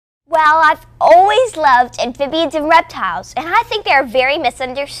Well, I've always loved amphibians and reptiles, and I think they're very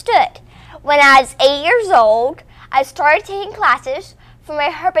misunderstood. When I was 8 years old, I started taking classes from a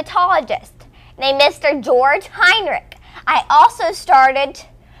herpetologist named Mr. George Heinrich. I also started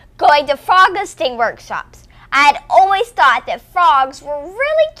going to frog listing workshops. I had always thought that frogs were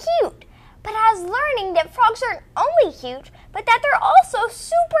really cute, but I was learning that frogs aren't only cute, but that they're also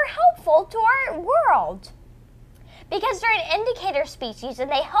super helpful to our world. Because they're an indicator species and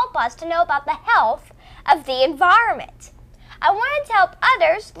they help us to know about the health of the environment. I wanted to help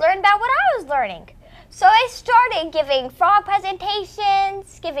others learn about what I was learning. So I started giving frog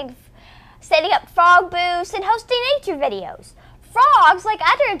presentations, setting up frog booths, and hosting nature videos. Frogs, like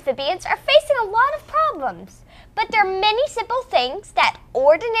other amphibians, are facing a lot of problems, but there are many simple things that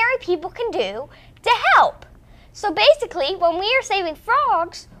ordinary people can do to help. So basically, when we are saving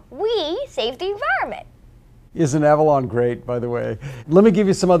frogs, we save the environment. Isn't Avalon great, by the way? Let me give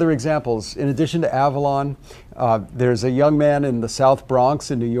you some other examples. In addition to Avalon, there's a young man in the South Bronx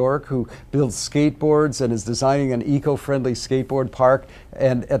in New York who builds skateboards and is designing an eco-friendly skateboard park.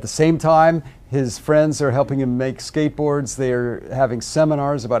 And at the same time, his friends are helping him make skateboards. They're having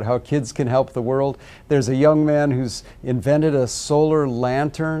seminars about how kids can help the world. There's a young man who's invented a solar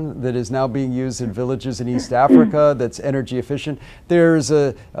lantern that is now being used in villages in East Africa that's energy efficient. There's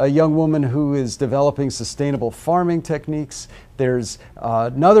a young woman who is developing sustainable farming techniques. There's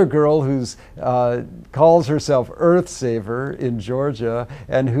another girl who's calls herself Earth Saver in Georgia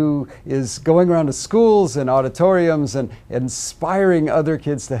and who is going around to schools and auditoriums and inspiring other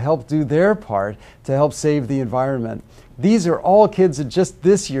kids to help do their part to help save the environment. These are all kids in just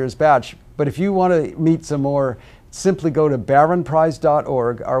this year's batch, but if you want to meet some more, simply go to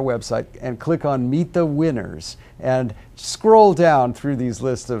barronprize.org, our website, and click on Meet the Winners and scroll down through these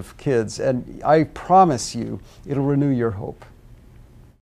lists of kids, and I promise you it'll renew your hope.